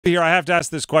here, I have to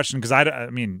ask this question because I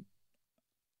mean,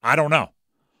 I don't know.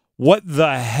 What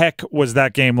the heck was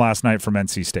that game last night from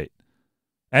NC State?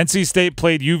 NC State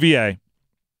played UVA.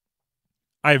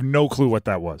 I have no clue what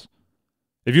that was.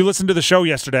 If you listened to the show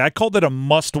yesterday, I called it a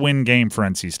must-win game for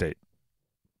NC State.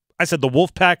 I said the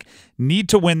Wolfpack need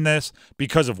to win this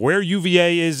because of where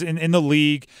UVA is in the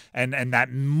league and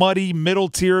that muddy middle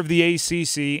tier of the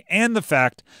ACC and the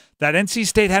fact that NC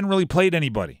State hadn't really played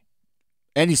anybody.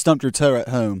 And you stumped your toe at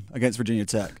home against Virginia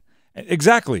Tech.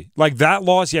 Exactly. Like that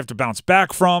loss you have to bounce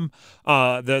back from.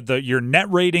 Your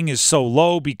net rating is so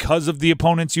low because of the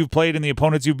opponents you've played and the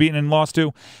opponents you've beaten and lost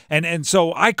to. And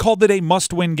so I called it a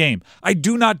must-win game. I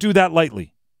do not do that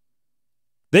lightly.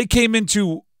 They came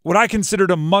into what I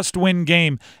considered a must-win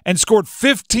game and scored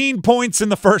 15 points in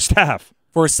the first half.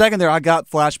 For a second there, I got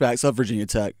flashbacks of Virginia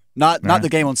Tech. Not the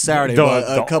game on Saturday, but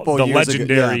a couple of years ago.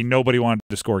 The legendary nobody wanted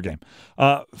to score game.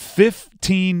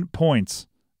 15 points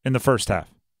in the first half.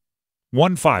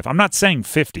 1-5. I'm not saying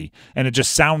 50, and it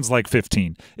just sounds like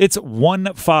 15. It's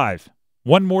 1-5.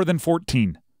 One more than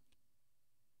 14.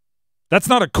 That's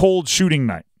not a cold shooting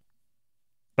night.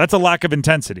 That's a lack of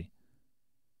intensity.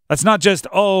 That's not just,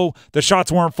 oh, the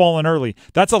shots weren't falling early.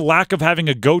 That's a lack of having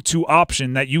a go-to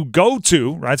option that you go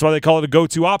to, right? That's why they call it a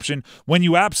go-to option, when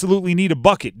you absolutely need a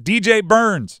bucket. DJ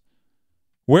Burns.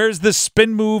 Where's the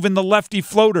spin move and the lefty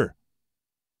floater?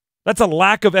 That's a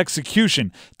lack of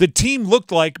execution. The team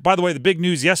looked like, by the way, the big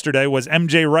news yesterday was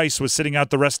MJ Rice was sitting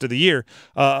out the rest of the year,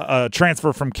 a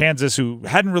transfer from Kansas who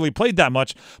hadn't really played that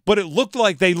much, but it looked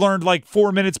like they learned like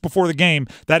 4 minutes before the game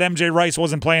that MJ Rice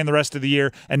wasn't playing the rest of the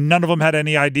year, and none of them had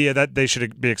any idea that they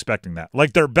should be expecting that.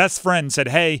 Like their best friend said,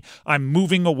 hey, I'm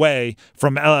moving away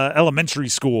from elementary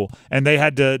school, and they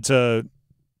had to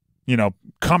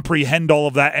comprehend all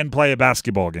of that and play a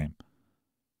basketball game.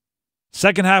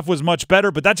 Second half was much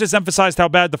better, but that just emphasized how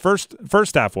bad the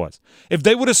first half was. If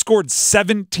they would have scored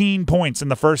 17 points in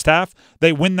the first half,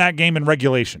 they win that game in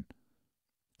regulation.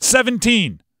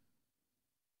 17.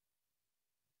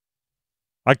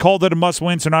 I called it a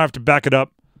must-win, so now I have to back it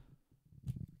up.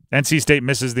 NC State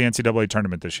misses the NCAA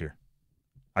tournament this year.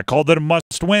 I called it a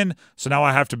must-win, so now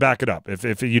I have to back it up.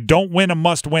 If you don't win a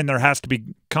must-win, there has to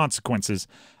be consequences.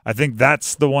 I think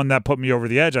that's the one that put me over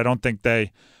the edge. I don't think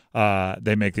they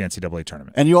make the NCAA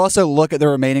tournament. And you also look at the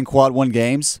remaining Quad 1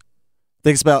 games.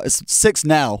 It's 6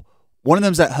 now. One of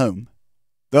them's at home.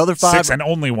 The other 5 6 and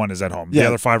only one is at home. Yeah. The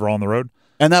other 5 are on the road.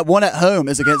 And that one at home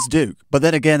is against Duke. But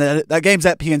then again, that game's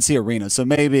at PNC Arena, so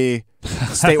maybe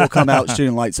State will come out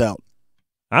shooting lights out.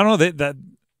 I don't know.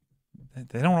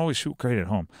 They don't always shoot great at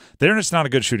home. They're just not a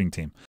good shooting team.